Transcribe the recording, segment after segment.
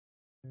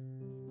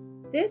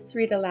This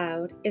read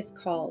aloud is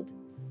called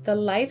The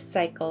Life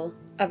Cycle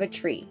of a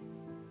Tree.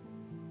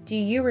 Do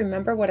you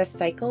remember what a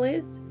cycle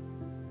is?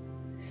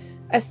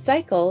 A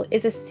cycle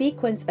is a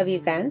sequence of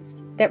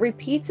events that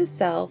repeats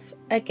itself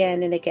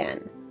again and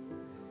again.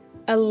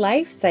 A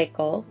life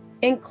cycle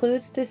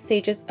includes the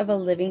stages of a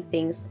living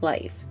thing's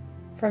life,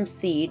 from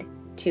seed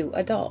to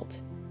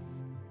adult.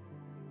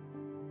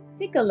 Let's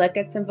take a look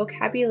at some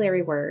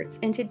vocabulary words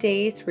in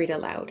today's read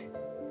aloud.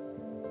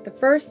 The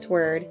first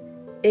word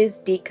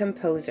is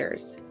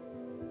decomposers.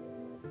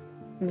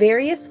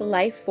 Various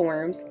life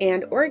forms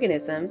and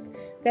organisms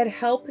that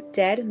help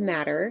dead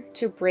matter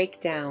to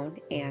break down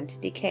and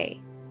decay.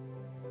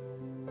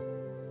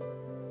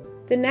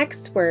 The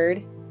next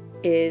word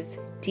is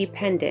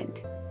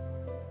dependent,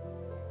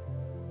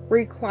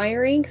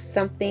 requiring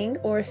something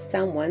or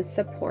someone's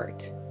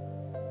support.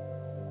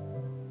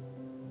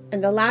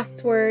 And the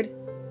last word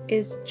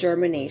is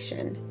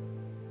germination,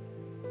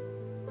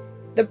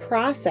 the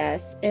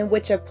process in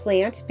which a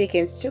plant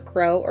begins to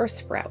grow or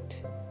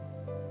sprout.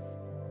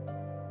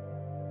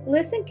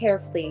 Listen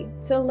carefully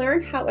to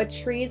learn how a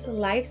tree's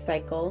life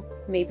cycle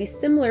may be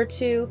similar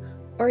to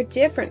or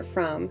different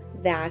from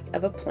that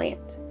of a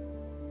plant.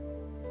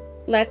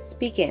 Let's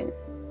begin.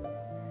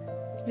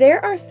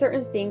 There are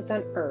certain things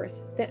on Earth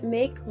that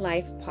make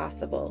life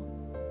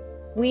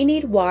possible. We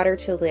need water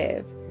to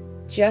live,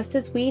 just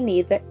as we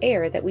need the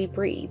air that we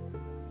breathe.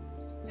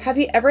 Have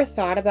you ever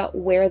thought about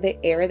where the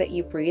air that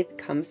you breathe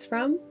comes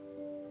from?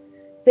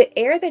 The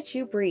air that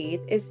you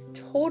breathe is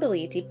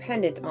totally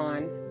dependent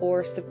on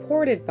or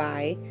supported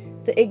by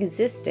the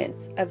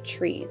existence of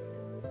trees.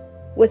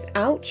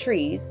 Without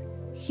trees,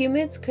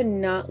 humans could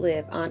not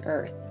live on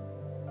Earth.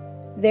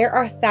 There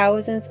are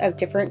thousands of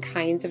different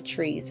kinds of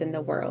trees in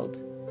the world.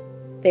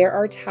 There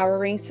are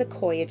towering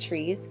sequoia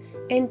trees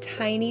and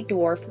tiny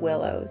dwarf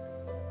willows.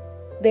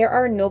 There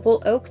are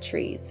noble oak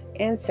trees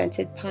and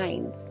scented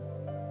pines.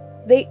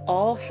 They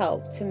all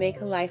help to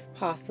make life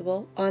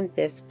possible on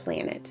this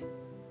planet.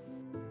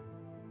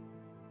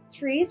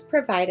 Trees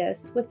provide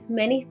us with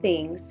many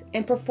things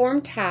and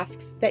perform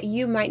tasks that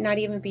you might not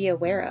even be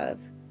aware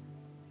of.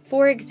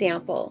 For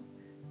example,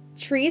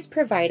 trees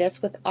provide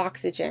us with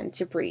oxygen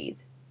to breathe.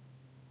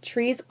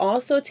 Trees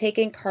also take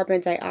in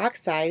carbon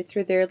dioxide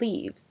through their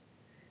leaves.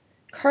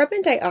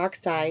 Carbon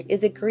dioxide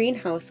is a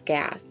greenhouse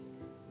gas,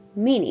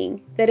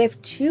 meaning that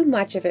if too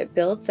much of it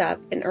builds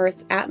up in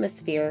Earth's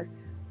atmosphere,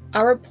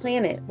 our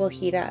planet will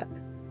heat up.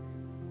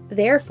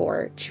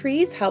 Therefore,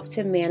 trees help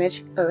to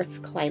manage Earth's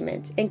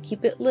climate and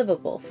keep it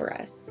livable for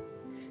us.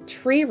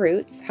 Tree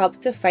roots help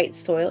to fight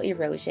soil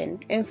erosion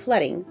and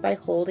flooding by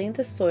holding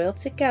the soil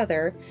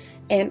together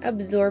and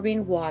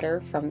absorbing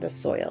water from the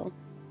soil.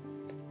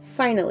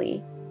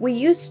 Finally, we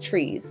use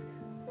trees,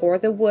 or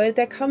the wood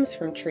that comes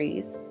from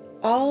trees,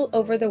 all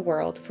over the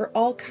world for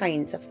all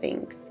kinds of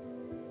things.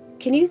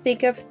 Can you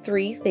think of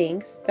 3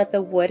 things that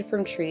the wood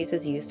from trees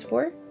is used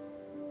for?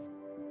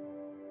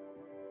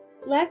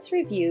 Let's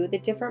review the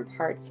different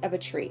parts of a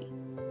tree.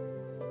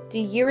 Do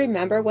you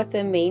remember what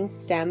the main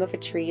stem of a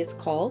tree is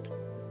called?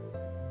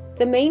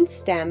 The main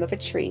stem of a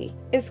tree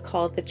is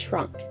called the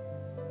trunk.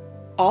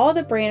 All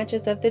the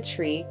branches of the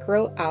tree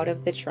grow out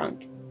of the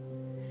trunk.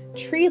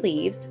 Tree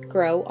leaves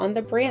grow on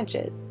the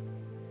branches.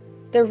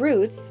 The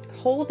roots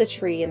hold the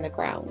tree in the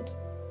ground.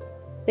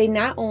 They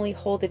not only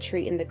hold the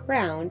tree in the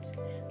ground,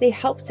 they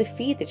help to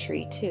feed the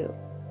tree too.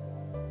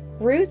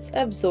 Roots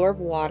absorb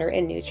water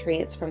and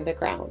nutrients from the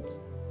ground.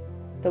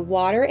 The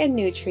water and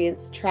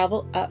nutrients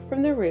travel up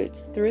from the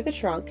roots through the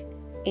trunk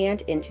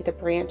and into the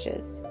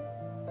branches.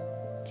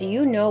 Do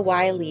you know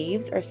why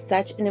leaves are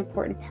such an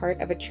important part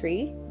of a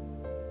tree?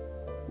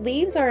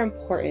 Leaves are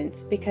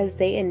important because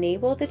they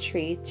enable the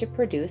tree to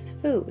produce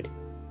food.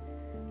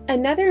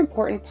 Another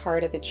important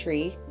part of the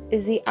tree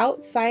is the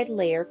outside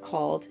layer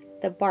called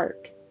the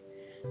bark.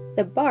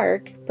 The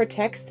bark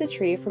protects the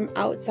tree from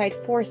outside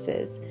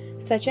forces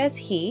such as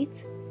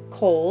heat,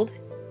 cold,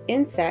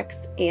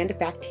 insects, and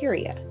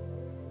bacteria.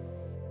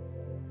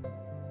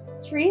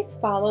 Trees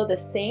follow the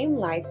same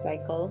life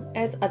cycle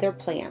as other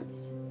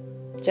plants.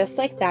 Just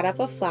like that of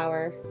a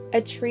flower,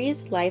 a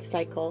tree's life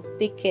cycle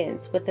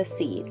begins with a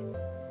seed.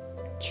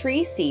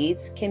 Tree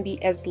seeds can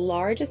be as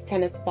large as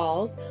tennis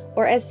balls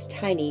or as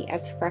tiny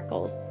as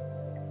freckles.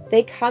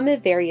 They come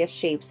in various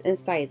shapes and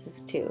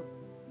sizes too.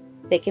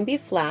 They can be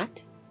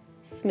flat,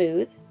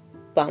 smooth,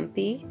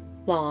 bumpy,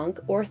 long,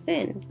 or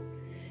thin.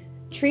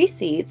 Tree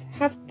seeds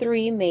have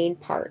 3 main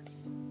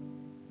parts.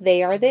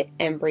 They are the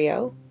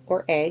embryo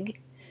or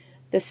egg,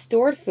 the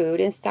stored food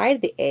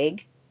inside the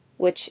egg,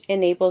 which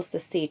enables the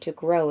seed to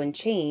grow and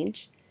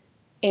change,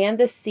 and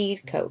the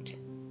seed coat,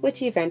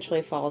 which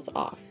eventually falls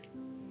off.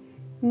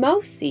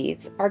 Most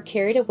seeds are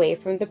carried away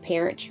from the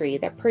parent tree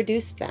that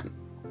produced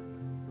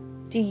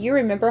them. Do you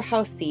remember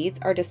how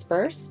seeds are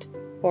dispersed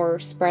or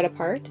spread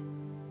apart?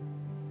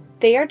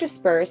 They are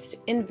dispersed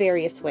in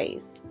various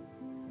ways.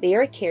 They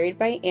are carried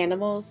by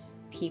animals,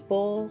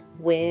 people,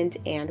 wind,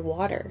 and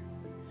water.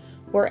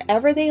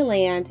 Wherever they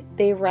land,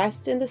 they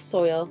rest in the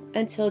soil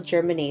until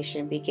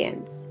germination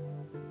begins.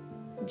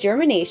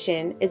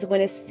 Germination is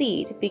when a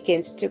seed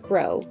begins to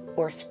grow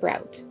or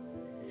sprout.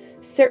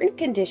 Certain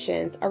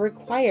conditions are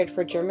required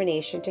for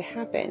germination to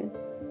happen.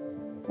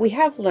 We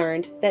have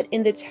learned that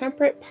in the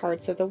temperate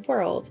parts of the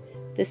world,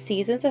 the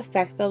seasons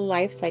affect the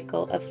life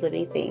cycle of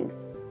living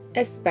things,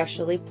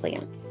 especially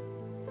plants.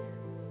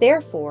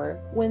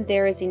 Therefore, when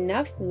there is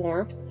enough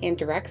warmth and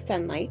direct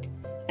sunlight,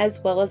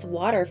 as well as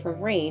water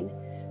from rain,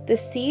 the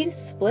seed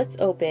splits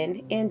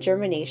open and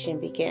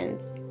germination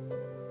begins.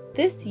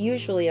 This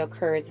usually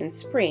occurs in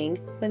spring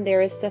when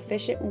there is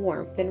sufficient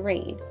warmth and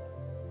rain.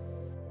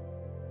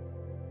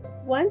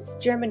 Once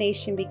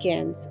germination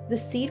begins, the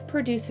seed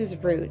produces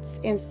roots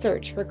and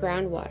search for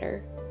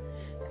groundwater.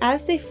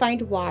 As they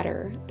find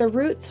water, the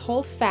roots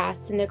hold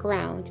fast in the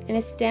ground and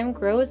a stem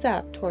grows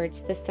up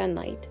towards the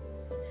sunlight.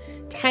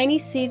 Tiny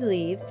seed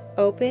leaves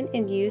open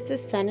and use the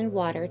sun and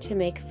water to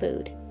make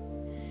food.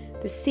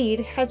 The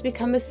seed has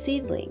become a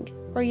seedling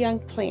or young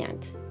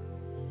plant.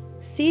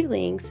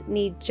 Seedlings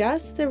need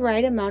just the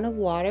right amount of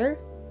water,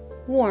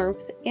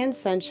 warmth, and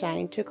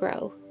sunshine to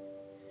grow.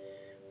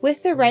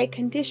 With the right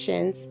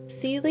conditions,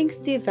 seedlings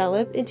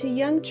develop into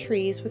young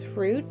trees with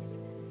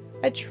roots,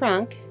 a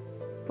trunk,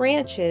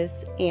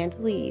 branches, and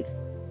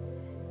leaves.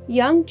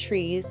 Young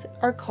trees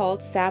are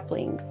called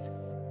saplings.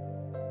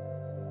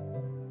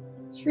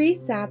 Tree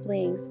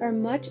saplings are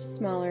much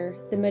smaller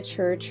than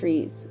mature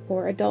trees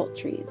or adult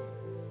trees.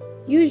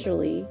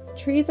 Usually,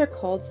 trees are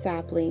called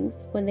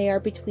saplings when they are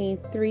between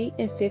 3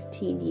 and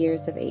 15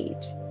 years of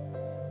age.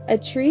 A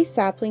tree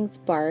sapling's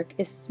bark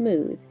is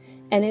smooth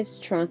and its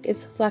trunk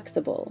is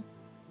flexible,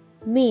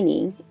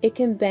 meaning it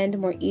can bend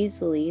more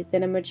easily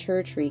than a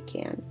mature tree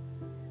can.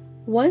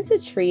 Once a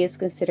tree is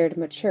considered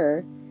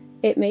mature,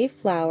 it may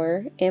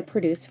flower and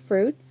produce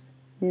fruits,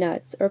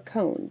 nuts, or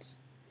cones.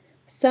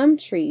 Some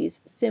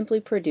trees simply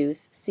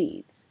produce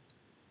seeds.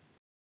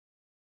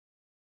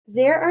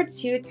 There are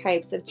two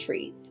types of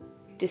trees,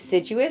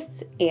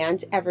 deciduous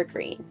and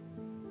evergreen.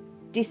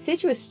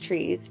 Deciduous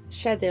trees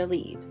shed their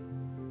leaves.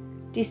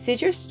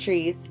 Deciduous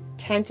trees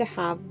tend to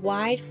have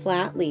wide,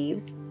 flat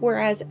leaves,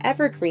 whereas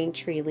evergreen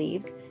tree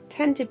leaves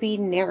tend to be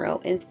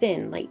narrow and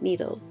thin like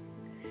needles.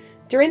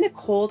 During the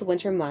cold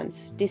winter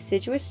months,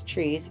 deciduous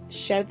trees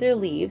shed their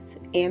leaves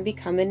and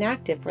become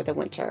inactive for the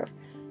winter,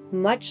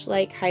 much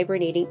like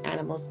hibernating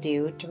animals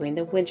do during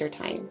the winter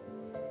time.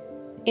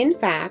 In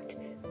fact,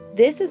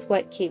 this is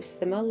what keeps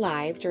them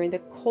alive during the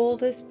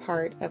coldest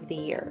part of the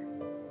year.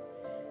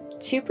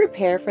 To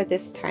prepare for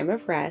this time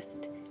of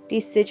rest,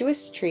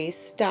 deciduous trees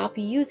stop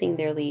using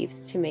their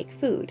leaves to make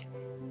food,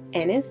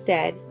 and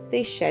instead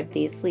they shed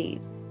these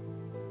leaves.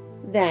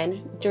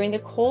 Then, during the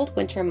cold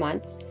winter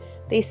months,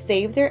 they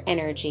save their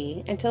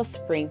energy until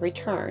spring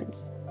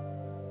returns.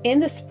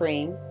 In the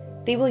spring,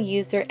 they will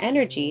use their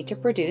energy to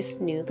produce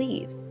new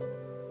leaves.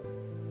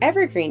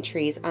 Evergreen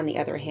trees, on the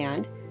other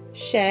hand,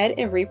 shed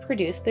and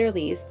reproduce their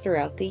leaves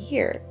throughout the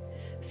year,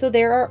 so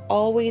there are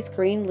always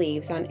green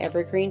leaves on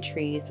evergreen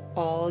trees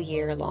all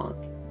year long.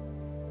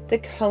 The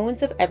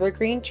cones of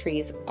evergreen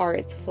trees are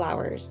its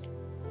flowers.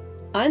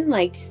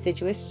 Unlike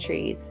deciduous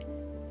trees,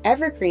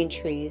 evergreen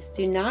trees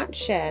do not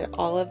shed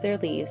all of their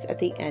leaves at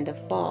the end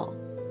of fall.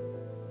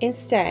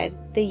 Instead,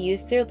 they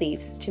use their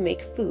leaves to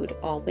make food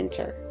all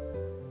winter.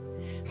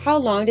 How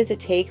long does it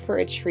take for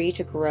a tree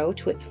to grow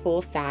to its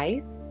full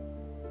size?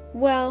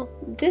 Well,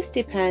 this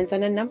depends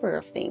on a number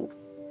of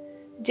things.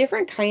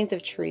 Different kinds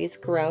of trees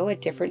grow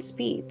at different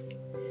speeds.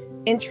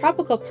 In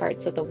tropical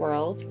parts of the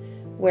world,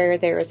 where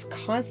there is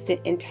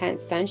constant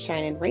intense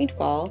sunshine and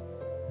rainfall,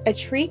 a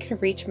tree can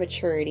reach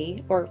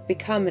maturity or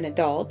become an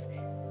adult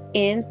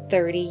in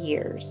 30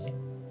 years.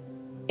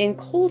 In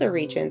colder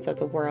regions of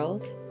the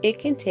world, it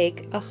can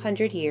take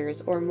 100 years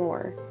or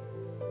more.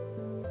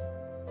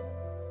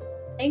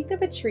 The length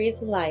of a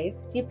tree's life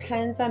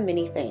depends on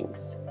many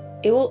things.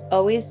 It will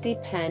always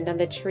depend on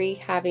the tree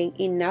having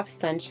enough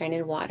sunshine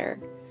and water,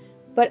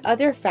 but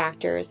other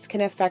factors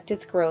can affect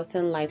its growth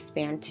and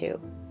lifespan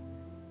too.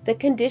 The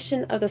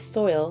condition of the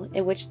soil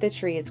in which the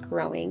tree is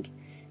growing,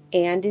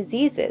 and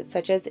diseases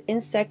such as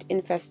insect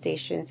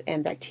infestations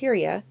and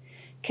bacteria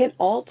can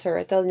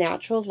alter the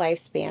natural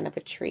lifespan of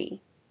a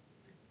tree.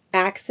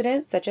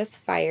 Accidents such as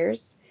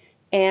fires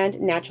and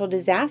natural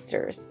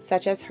disasters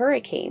such as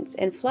hurricanes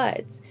and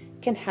floods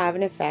can have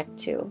an effect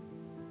too.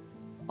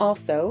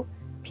 Also,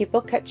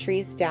 people cut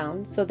trees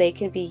down so they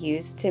can be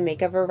used to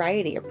make a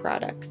variety of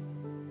products.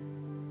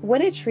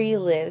 When a tree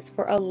lives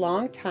for a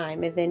long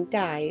time and then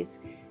dies,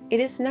 it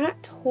is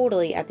not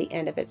totally at the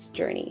end of its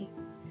journey.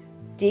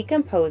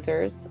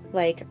 Decomposers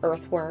like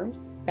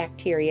earthworms,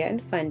 bacteria,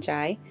 and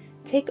fungi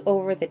take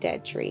over the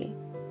dead tree.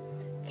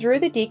 Through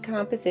the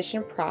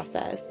decomposition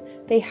process,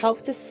 they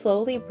help to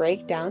slowly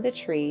break down the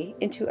tree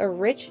into a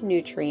rich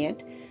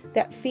nutrient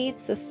that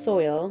feeds the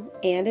soil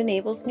and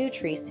enables new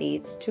tree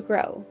seeds to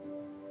grow.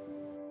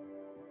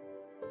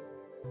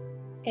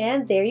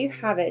 And there you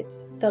have it,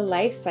 the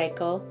life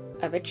cycle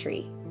of a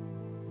tree.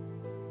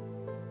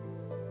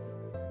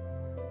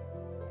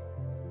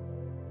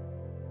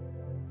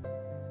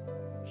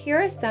 Here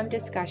are some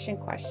discussion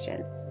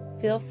questions.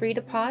 feel free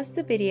to pause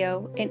the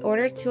video in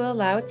order to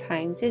allow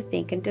time to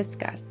think and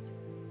discuss.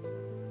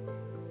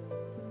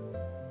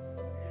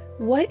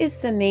 What is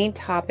the main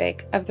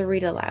topic of the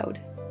read aloud?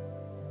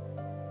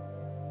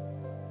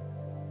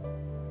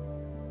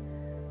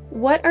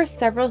 What are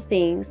several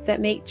things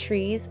that make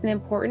trees an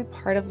important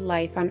part of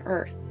life on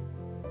Earth?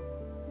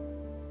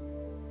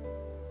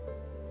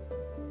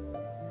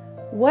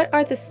 What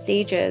are the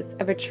stages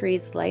of a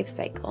tree's life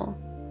cycle?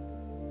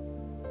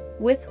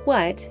 With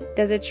what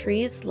does a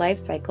tree's life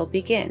cycle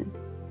begin?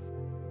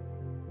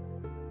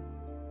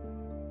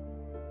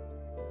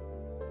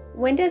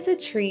 When does a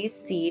tree's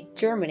seed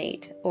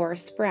germinate or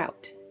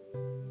sprout?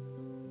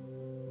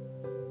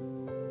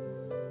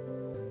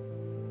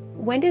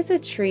 When does a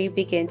tree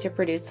begin to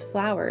produce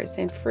flowers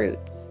and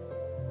fruits?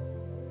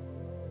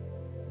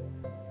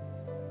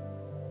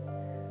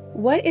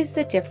 What is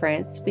the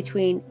difference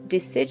between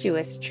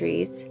deciduous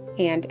trees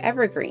and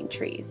evergreen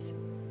trees?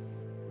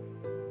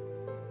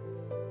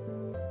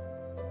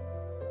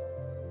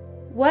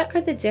 What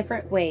are the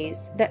different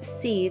ways that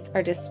seeds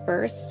are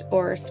dispersed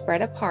or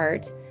spread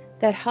apart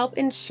that help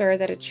ensure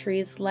that a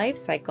tree's life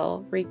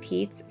cycle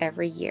repeats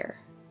every year?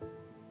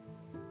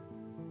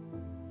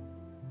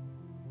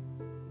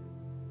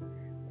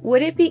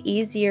 Would it be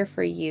easier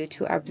for you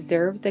to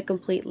observe the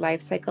complete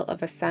life cycle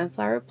of a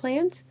sunflower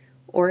plant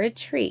or a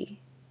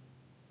tree?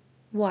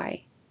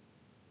 Why?